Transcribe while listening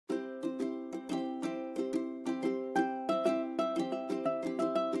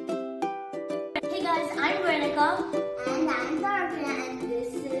I'm Veronica. And I'm Barbara, and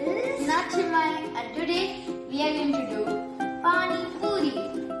this is Nachammai, and today we are going to do Pani Puri.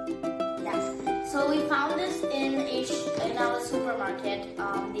 Yes. So we found this in our supermarket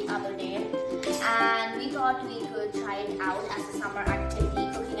the other day, and we thought we could try it out as a summer activity,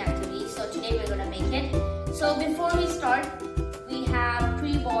 cooking activity. So today we're gonna make it. So before we start, we have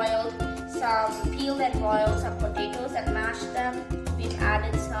pre-boiled some peeled and boiled some potatoes and mashed them. We've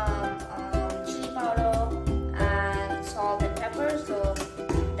added some chili powder and salt and pepper, so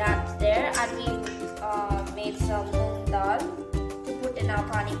that's there. And we've made some moong dal to put in our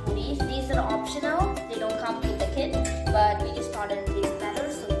pani puris. These are optional; they don't come with the kit, but we just thought it tastes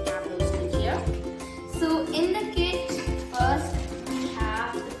better, so we have those two here. So in the kit, first we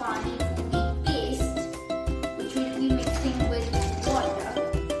have the pani puri paste, which we'll be mixing with water.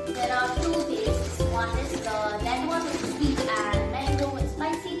 There are two pastes. One is the red one, which is sweet and mango and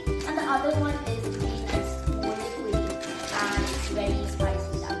spicy, and the other one is green and more liquidy and it's very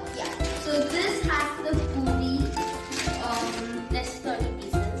spicy. That one. Yeah. So this has the puri. There's 30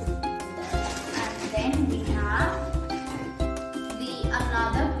 pieces, and then we have the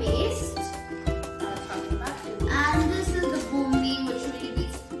another paste. And this is the boondi, which will be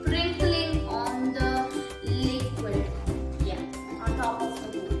sprinkling on the liquid. Yeah, on top of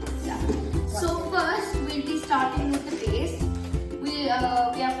the boondi. Yeah. So first we'll be starting with the paste. We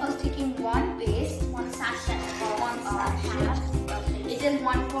are first taking one paste, one sachet or one half. It is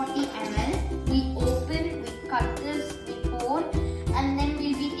 140 ml. We open, we cut this, we pour, and then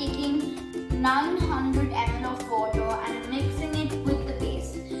we'll be taking 900 ml of water and mixing it with the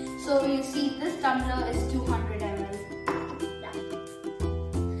paste. So you see this tumbler is 200 ml. Yeah.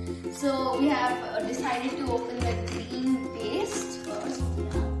 So we have decided to open the green paste first.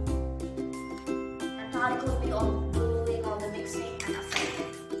 Yeah. And Tariq will be doing all the mixing and assembling.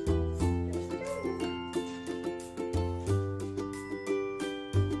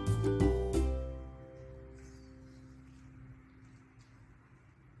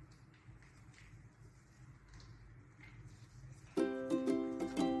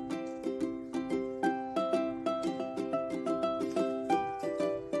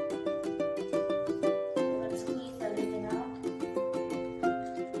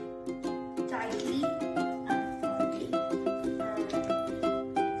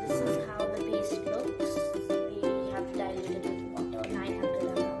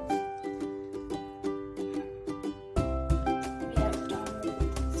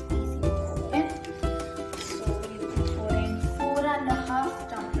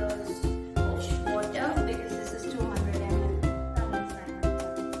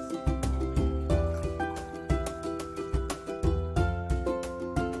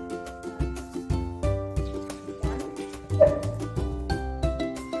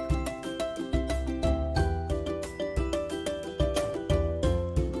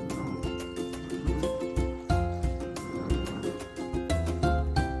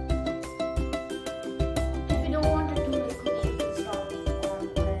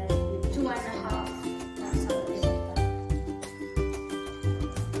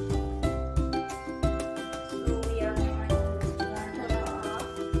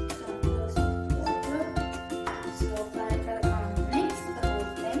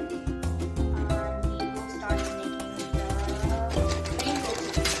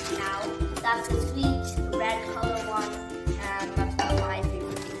 That's the sweet red color one, and that's one of my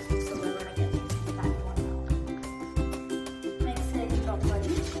favorite pieces. So we're gonna get that one now. Mix it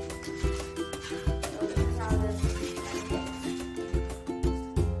properly. So this is how this looks.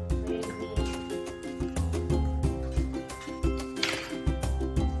 Very green.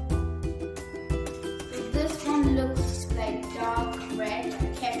 So this one looks like dark red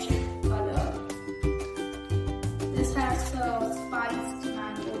ketchup color. This has spiced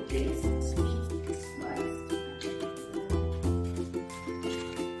mango taste.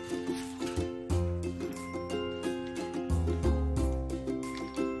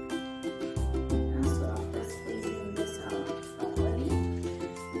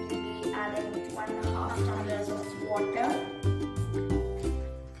 Water.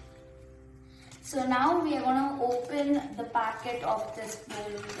 So now we are going to open the packet of this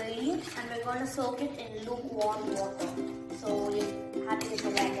boondi and we're going to soak it in lukewarm water. So you have to get the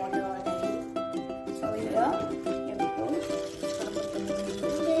warm water already. So here we go. Just going to put the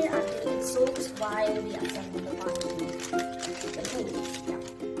boondi in until it soaks while we assemble the boondi. Yeah.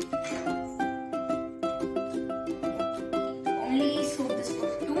 Only soak this for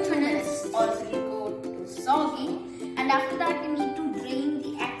 2 minutes or else it will go to soggy. And after that, we need to drain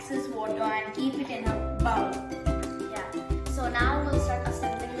the excess water and keep it in a bowl. Yeah. So now we'll start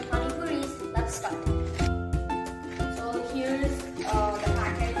assembling the pani puris. Let's start.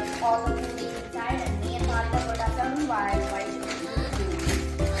 while writing the.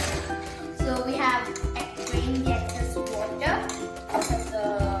 So we have drained the excess water out of the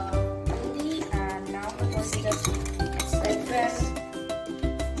puri, and now we're going to just siphon the puris.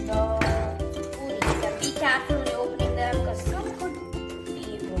 And be careful when you're opening them because some could be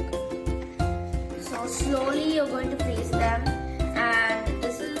broken. So slowly you're going to place them, and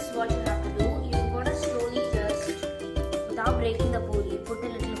this is what you have to do. You're going to slowly just, without breaking the puri, put a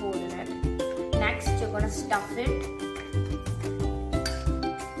little hole in it. Next, you're going to stuff it.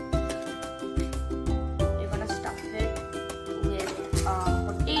 You're going to stuff it with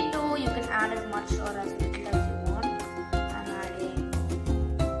potato. You can add as much or as little as you want. I'm adding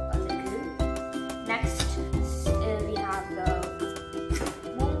a little. Next, we have the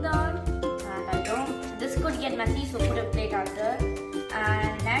moong dal. And this could get messy, so put a plate out there.